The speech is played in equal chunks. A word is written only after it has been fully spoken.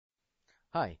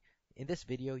Hi, in this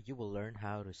video you will learn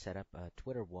how to set up a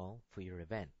Twitter wall for your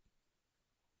event.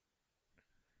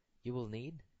 You will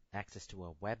need access to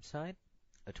a website,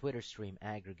 a Twitter stream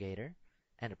aggregator,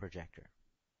 and a projector.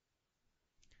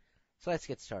 So let's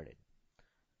get started.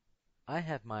 I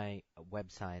have my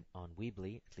website on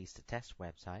Weebly, at least a test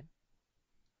website.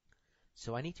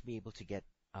 So I need to be able to get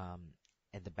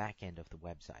at the back end of the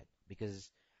website because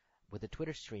with the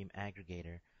Twitter stream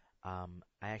aggregator, I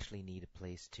actually need a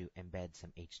place to embed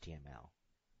some HTML.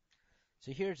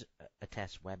 So here's a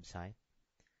test website.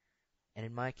 And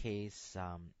in my case,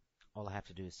 all I have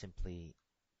to do is simply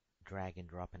drag and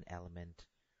drop an element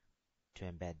to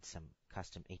embed some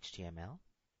custom HTML.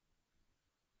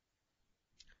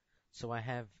 So I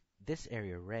have this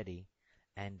area ready,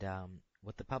 and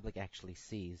what the public actually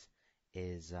sees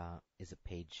is a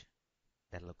page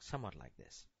that looks somewhat like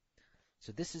this.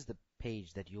 So this is the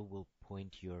page that you will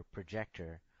point your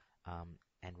projector,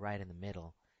 and right in the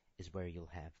middle is where you'll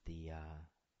have the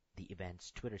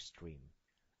event's Twitter stream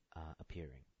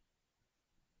appearing.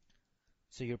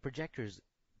 So your projector is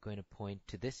going to point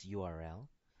to this URL.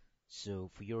 So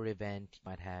for your event, you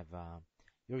might have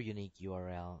your unique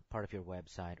URL, part of your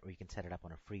website, or you can set it up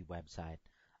on a free website.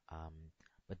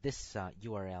 But this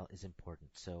URL is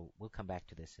important, so we'll come back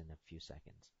to this in a few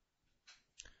seconds.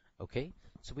 Okay,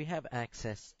 so we have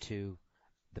access to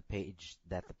the page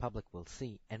that the public will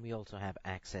see, and we also have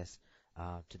access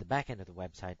to the back end of the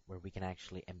website where we can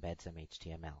actually embed some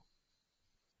HTML.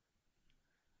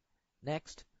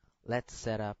 Next, let's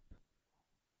set up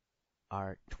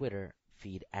our Twitter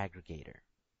feed aggregator.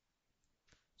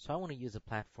 So I want to use a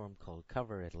platform called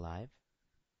Cover It Live.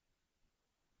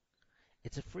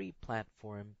 It's a free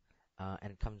platform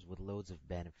and it comes with loads of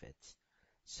benefits.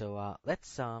 So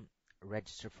let's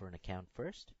register for an account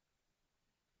first.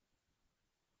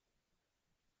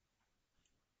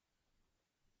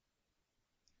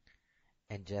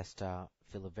 And just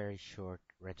fill a very short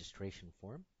registration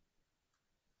form.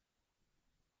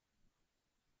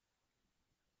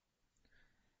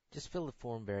 Just fill the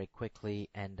form very quickly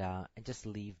and just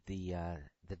leave the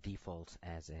defaults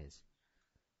as is.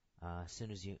 As soon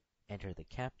as you enter the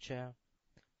CAPTCHA,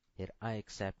 hit I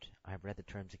accept, I've read the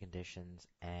terms and conditions,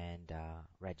 and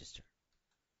register.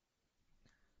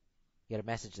 You get a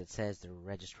message that says the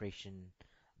registration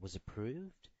was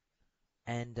approved,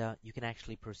 and you can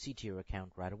actually proceed to your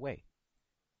account right away.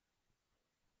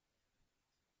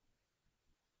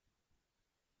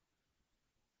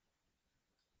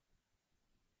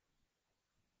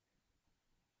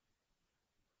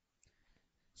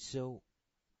 So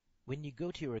when you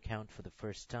go to your account for the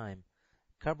first time,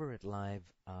 Cover It Live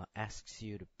asks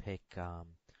you to pick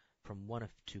from one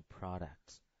of two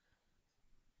products,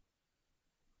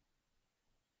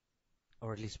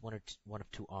 or at least one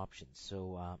of two options.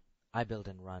 So I build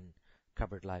and run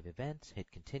Cover It Live events,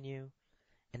 hit continue,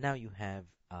 and now you have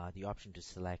the option to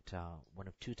select one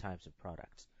of two types of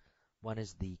products. One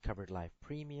is the Cover It Live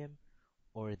Premium,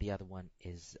 or the other one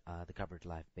is the Cover It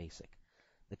Live Basic.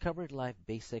 The Cover It Live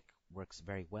Basic works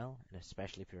very well, and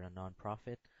especially if you're a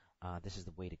nonprofit, this is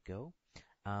the way to go.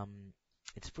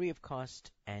 It's free of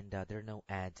cost, and there are no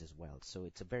ads as well, so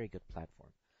it's a very good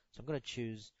platform. So I'm going to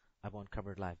choose I want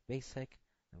Cover It Live Basic,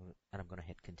 and I'm going to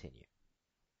hit continue.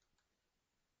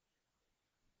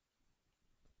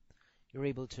 You're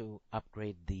able to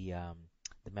upgrade the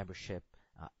membership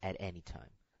at any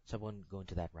time. So I won't go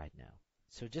into that right now.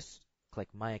 So just click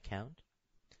My Account,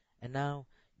 and now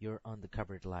you're on the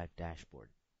Cover It Live dashboard.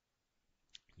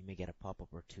 You may get a pop-up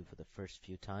or two for the first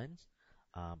few times,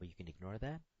 but you can ignore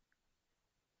that.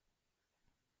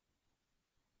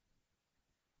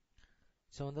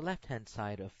 So on the left-hand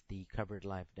side of the Cover It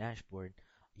Live dashboard,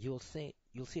 you'll see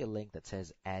a link that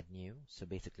says Add New. So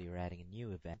basically, you're adding a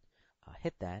new event.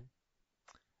 Hit that,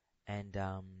 and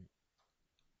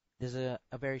there's a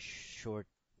very short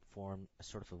form, a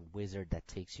sort of a wizard that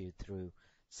takes you through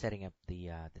setting up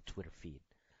the Twitter feed.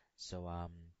 So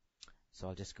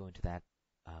I'll just go into that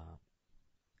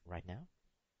right now.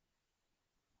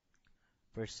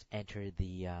 First, enter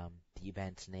the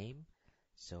event's name.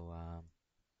 So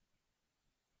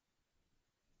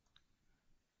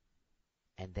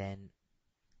and then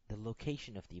the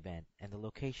location of the event, and the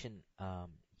location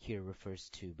here refers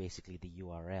to basically the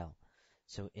URL.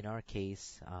 So in our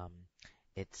case,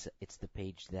 it's the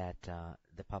page that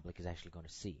the public is actually going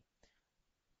to see,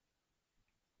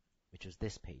 which is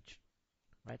this page,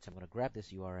 right? So I'm going to grab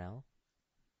this URL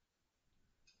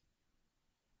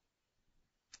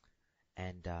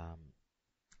and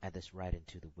add this right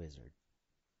into the wizard.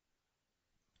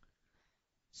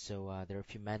 So there are a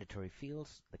few mandatory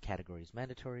fields. The category is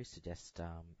mandatory, so just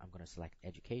I'm going to select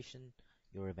education.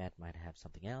 Your event might have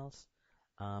something else.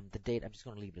 The date, I'm just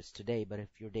going to leave this today, but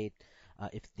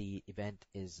if the event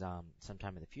is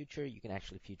sometime in the future, you can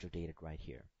actually future date it right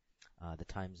here. The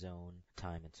time zone,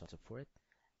 time, and so on and so forth.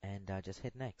 And just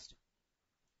hit next.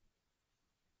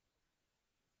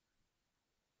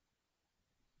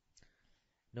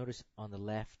 Notice on the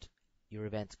left, your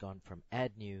event's gone from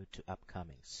add new to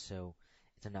upcoming. So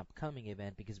it's an upcoming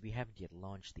event because we haven't yet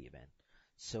launched the event.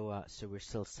 So we're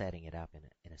still setting it up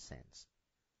in a sense.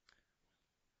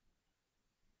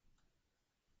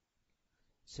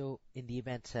 So in the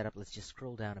event setup, let's just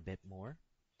scroll down a bit more.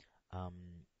 Um,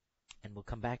 and we'll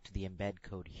come back to the embed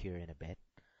code here in a bit.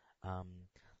 Um,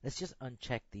 let's just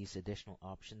uncheck these additional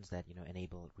options that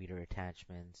enable reader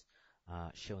attachments,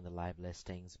 show in the live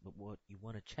listings. But what you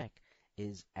want to check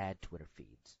is add Twitter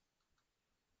feeds.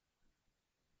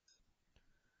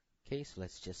 Okay, so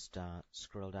let's just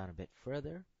scroll down a bit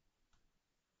further.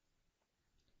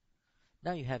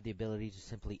 Now you have the ability to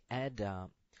simply add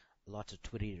lots of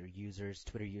Twitter users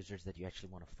that you actually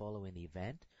want to follow in the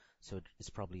event. So it's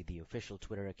probably the official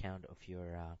Twitter account of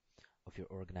your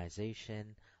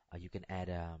organization. You can add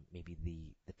maybe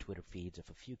the Twitter feeds of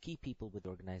a few key people with the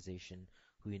organization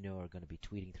who you know are going to be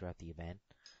tweeting throughout the event,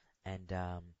 and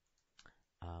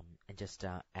just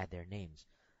add their names.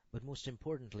 But most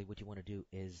importantly, what you want to do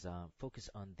is focus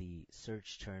on the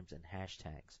search terms and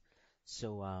hashtags.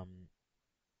 So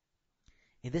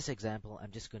in this example,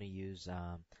 I'm just going to use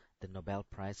the Nobel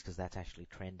Prize because that's actually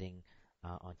trending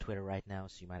on Twitter right now.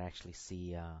 So you might actually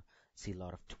see a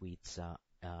lot of tweets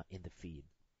in the feed.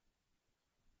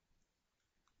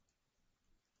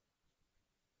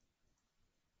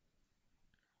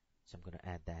 So I'm going to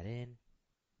add that in,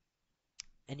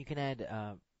 and you can add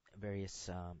various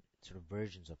sort of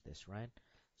versions of this, right?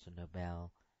 So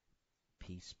Nobel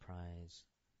Peace Prize.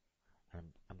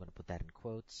 I'm going to put that in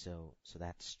quotes. So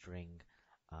that string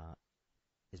uh,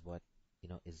 is what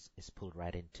is pulled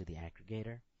right into the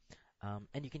aggregator.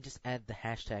 And you can just add the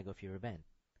hashtag of your event.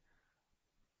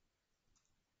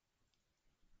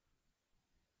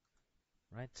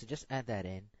 Right? So just add that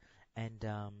in, and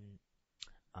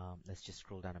let's just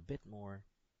scroll down a bit more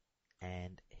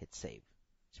and hit save.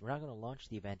 So we're not going to launch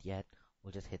the event yet.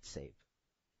 We'll just hit save.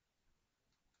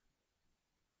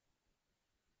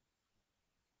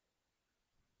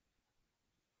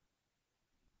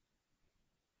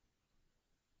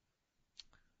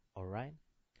 All right.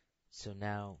 So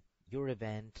now your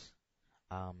event,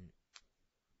 um,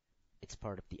 it's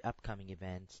part of the upcoming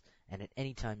events, and at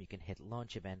any time you can hit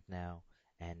launch event now,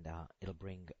 and it'll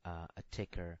bring a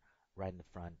ticker right in the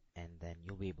front, and then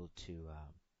you'll be able to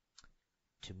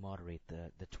moderate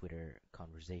the Twitter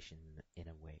conversation in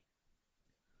a way.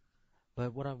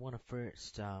 But what I want to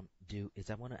first do is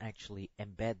I want to actually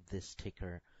embed this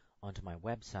ticker onto my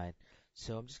website.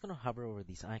 So I'm just going to hover over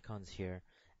these icons here,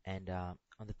 and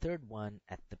on the third one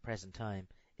at the present time,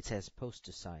 it says post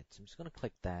to site. So I'm just going to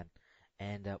click that,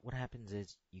 and what happens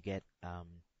is you get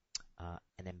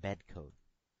an embed code,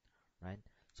 right?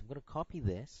 So I'm going to copy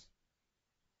this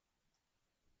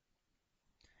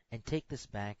and take this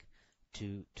back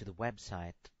to the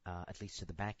website, at least to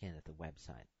the back end of the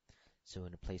website. So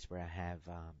in a place where I have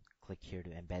click here to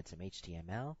embed some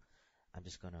HTML, I'm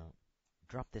just going to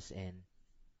drop this in,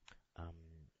 um,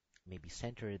 maybe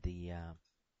center the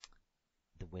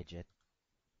widget,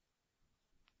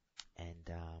 and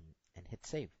hit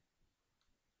save.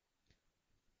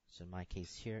 So in my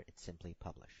case here, it's simply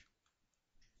publish.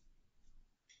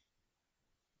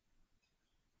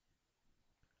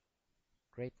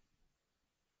 Great.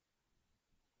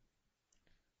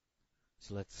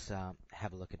 So let's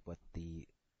have a look at what the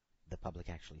public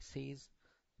actually sees.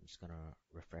 I'm just going to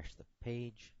refresh the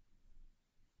page.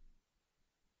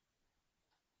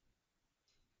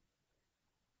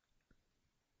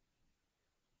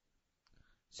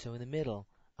 So in the middle,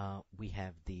 we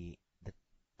have the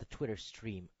Twitter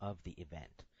stream of the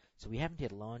event. So we haven't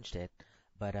yet launched it,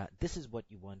 but this is what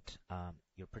you want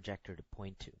your projector to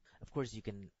point to. Of course, you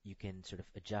can sort of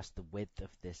adjust the width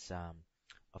of the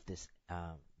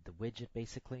widget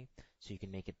basically, so you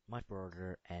can make it much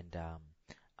broader. And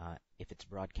if it's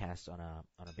broadcast on a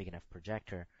big enough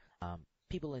projector,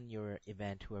 people in your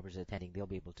event, whoever's attending, they'll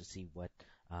be able to see what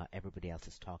everybody else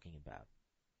is talking about.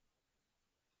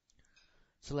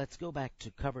 So let's go back to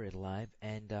Cover It Live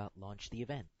and launch the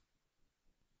event.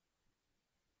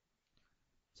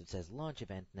 So it says launch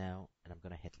event now, and I'm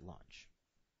going to hit launch.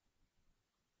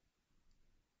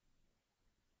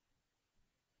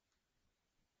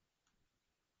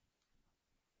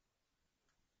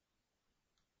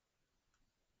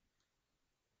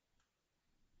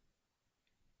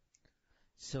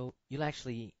 So you'll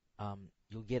actually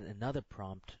you'll get another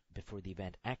prompt before the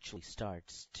event actually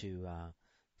starts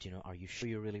are you sure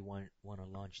you really want to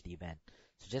launch the event?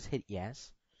 So just hit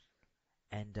yes,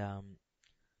 and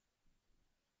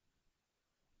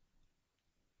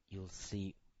you'll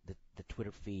see the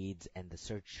Twitter feeds and the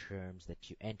search terms that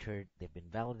you entered. They've been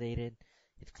validated.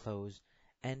 Hit close,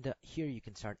 and here you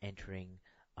can start entering,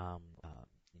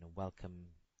 welcome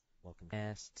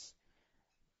guests,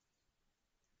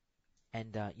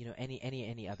 and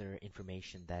any other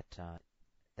information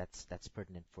that's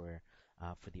pertinent for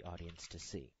the audience to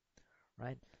see,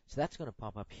 right? So that's going to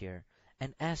pop up here,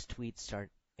 and as tweets start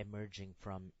emerging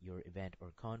from your event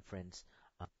or conference,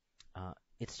 uh,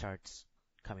 it starts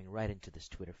coming right into this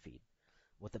Twitter feed.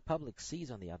 What the public sees,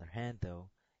 on the other hand, though,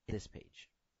 is this page.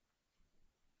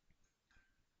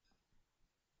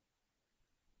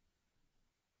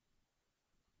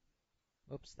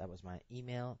 Oops, that was my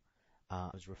email. I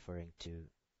was referring to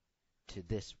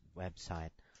this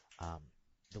website, um,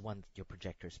 the one your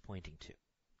projector is pointing to.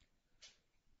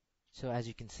 So as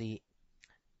you can see,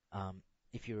 um,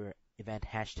 if your event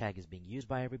hashtag is being used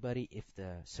by everybody, if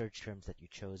the search terms that you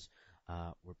chose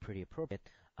were pretty appropriate,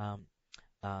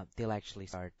 they'll actually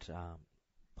start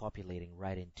populating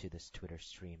right into this Twitter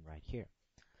stream right here.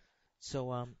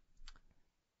 So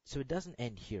it doesn't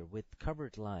end here. With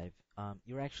Covered Live,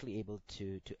 you're actually able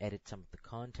to edit some of the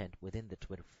content within the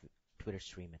Twitter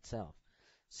stream itself.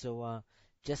 So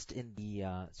just in the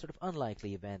sort of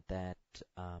unlikely event that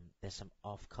there's some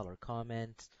off-color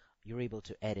comments, you're able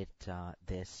to edit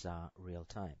this real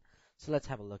time. So let's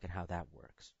have a look at how that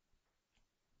works.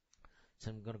 So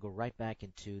I'm going to go right back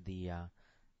into the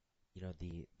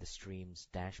stream's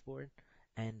dashboard,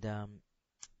 and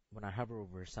when I hover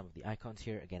over some of the icons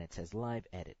here, again, it says live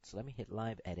edit. So let me hit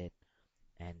live edit,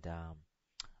 and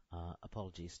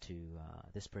apologies to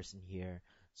this person here.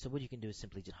 So what you can do is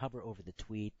simply just hover over the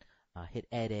tweet, hit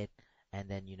edit, and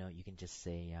then, you can just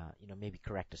say, maybe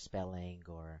correct a spelling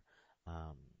or,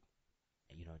 um,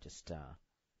 just,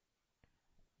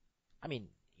 I mean,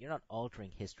 you're not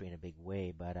altering history in a big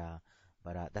way, but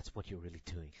that's what you're really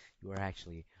doing. You are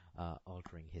actually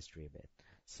altering history a bit.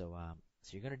 So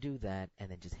you're going to do that,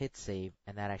 and then just hit save,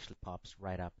 and that actually pops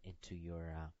right up into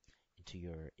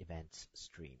your events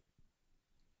stream.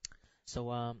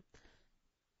 So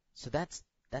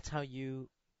that's how you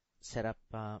set up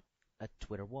a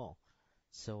Twitter wall.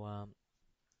 So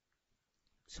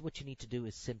what you need to do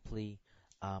is simply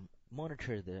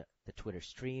monitor the Twitter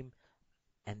stream,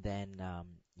 and then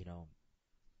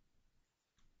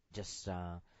just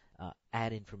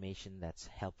add information that's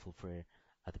helpful for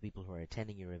the people who are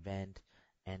attending your event.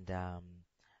 And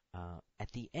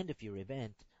at the end of your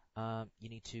event, you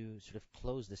need to sort of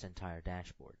close this entire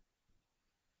dashboard.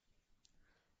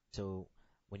 So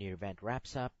when your event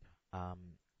wraps up,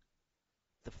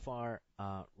 the far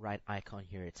right icon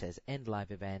here, it says end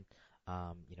live event.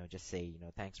 Just say,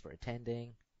 thanks for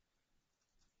attending,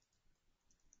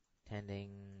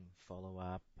 follow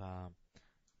up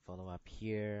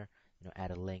here,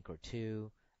 add a link or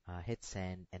two, hit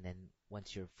send, and then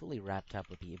once you're fully wrapped up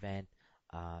with the event,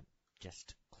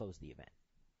 just close the event.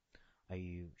 Are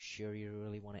you sure you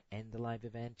really want to end the live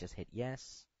event? Just hit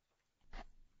yes,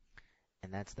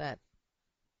 and that's that.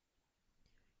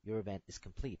 Your event is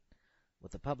complete.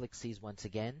 What the public sees once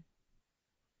again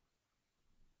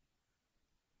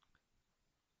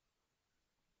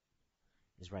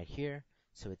is right here.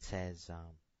 So it says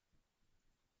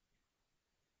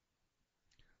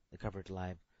the Covered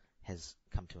Live has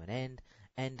come to an end,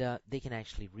 and they can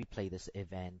actually replay this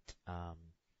event, uh,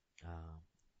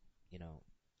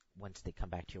 once they come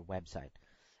back to your website.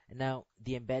 And now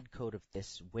the embed code of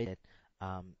this widget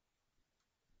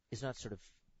is not sort of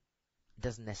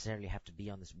doesn't necessarily have to be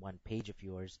on this one page of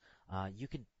yours. You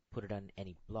can put it on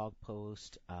any blog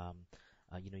post.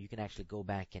 You can actually go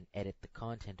back and edit the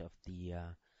content of the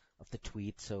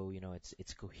tweet, so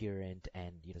it's coherent,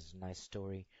 and there's a nice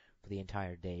story for the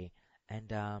entire day,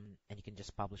 and you can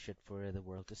just publish it for the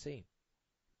world to see.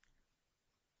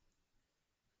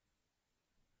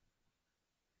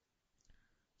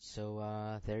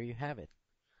 So there you have it.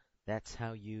 That's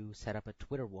how you set up a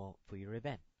Twitter wall for your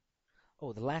event.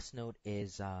 Oh, the last note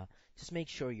is just make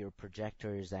sure your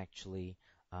projector is actually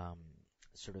um,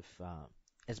 sort of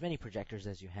as many projectors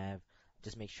as you have.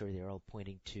 Just make sure they're all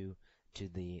pointing to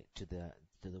the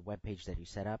web page that you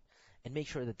set up, and make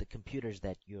sure that the computers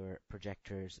that your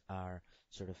projectors are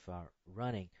sort of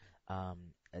running,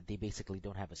 they basically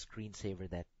don't have a screensaver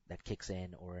that kicks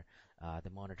in, or the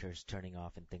monitors turning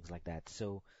off and things like that.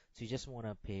 So you just want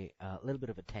to pay a little bit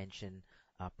of attention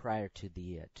prior to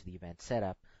the event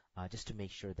setup, just to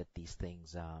make sure that these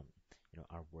things are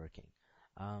working.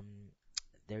 Um,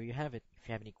 there you have it. If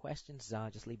you have any questions,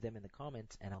 just leave them in the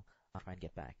comments and I'll try and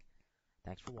get back.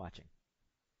 Thanks for watching.